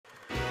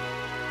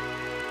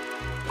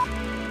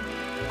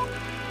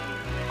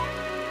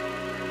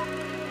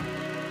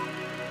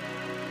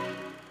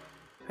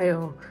Hey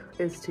y'all,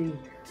 it's T,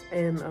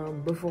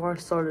 and before I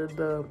started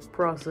the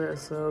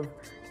process of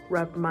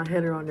wrapping my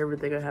head around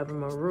everything I have in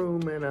my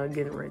room and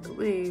getting ready to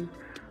leave,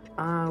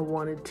 I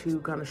wanted to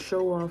kind of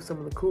show off some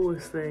of the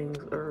coolest things,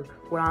 or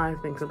what I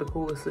think are the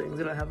coolest things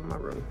that I have in my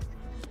room.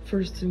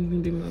 First thing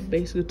gonna be my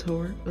bass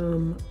guitar.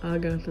 I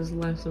got this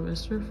last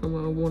semester from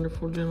a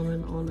wonderful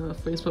gentleman on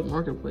Facebook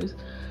Marketplace.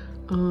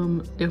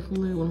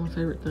 Definitely one of my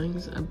favorite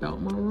things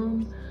about my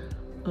room.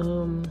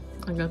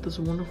 I got this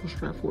wonderful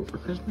strap for it for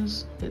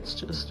Christmas. It's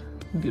just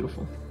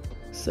beautiful.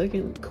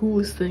 Second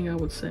coolest thing I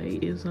would say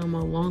is my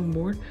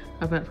longboard.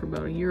 I've had it for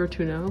about a year or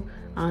two now.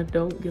 I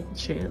don't get the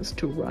chance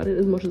to ride it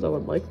as much as I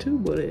would like to,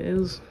 but it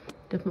is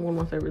definitely one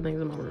of my favorite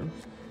things in my room.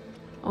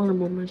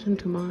 Honorable mention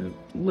to my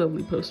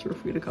lovely poster,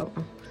 Frida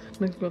Kahlo.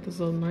 Next, about this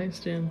little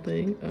nightstand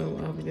thing.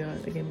 I've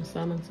got a game of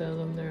Simon Says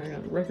on there. I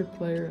got a record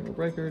player and a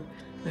record,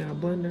 and a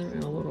blender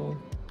and a little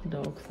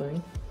dog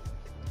thing.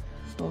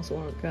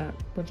 Also, I've got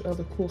a bunch of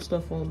other cool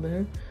stuff on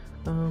there.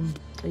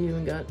 I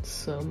even got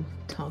some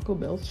Taco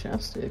Bell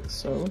chapsticks,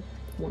 so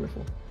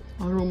wonderful.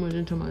 Honorable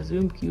mention to my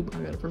Zoom Cube. I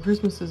got it for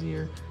Christmas this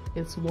year.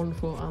 It's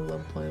wonderful. I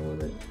love playing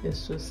with it.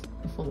 It's just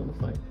a fun little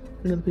thing.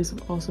 Another piece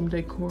of awesome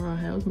decor I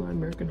have is my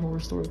American Horror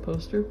Story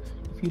poster.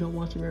 If you don't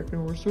watch American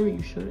Horror Story,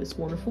 you should. It's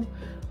wonderful.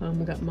 I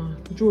got my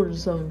Georgia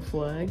Southern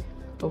flag,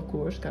 of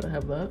course. Gotta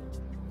have that.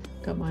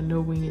 Got my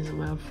No Wing Isn't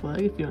Loud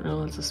flag. If you don't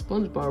know, that's a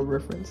SpongeBob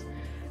reference.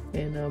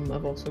 And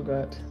I've also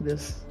got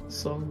this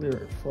song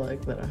lyric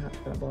flag that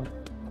I bought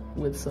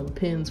with some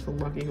pins from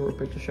Rocky Horror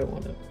Picture Show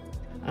on it.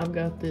 I've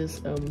got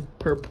this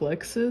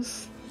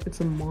Perplexus. It's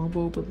a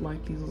marble with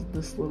like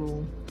this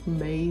little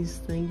maze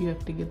thing you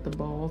have to get the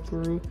ball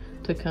through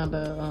to kind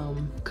of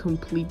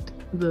complete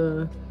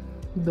the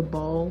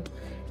ball.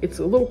 It's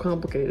a little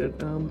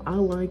complicated. I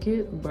like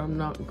it, but I'm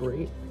not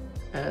great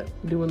at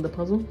doing the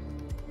puzzle.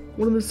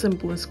 One of the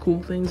simplest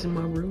cool things in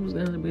my room is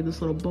going to be this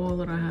little ball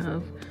that I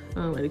have.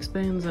 It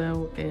expands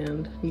out,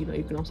 and you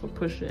can also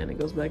push it and it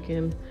goes back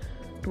in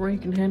to where you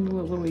can handle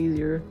it a little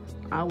easier.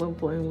 I love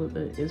playing with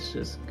it. It's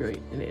just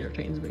great and it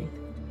entertains me.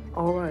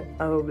 Alright,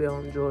 I hope y'all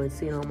enjoyed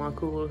seeing all my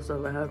cool little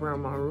stuff I have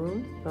around my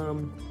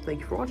room.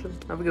 Thank you for watching.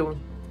 Have a good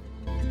one.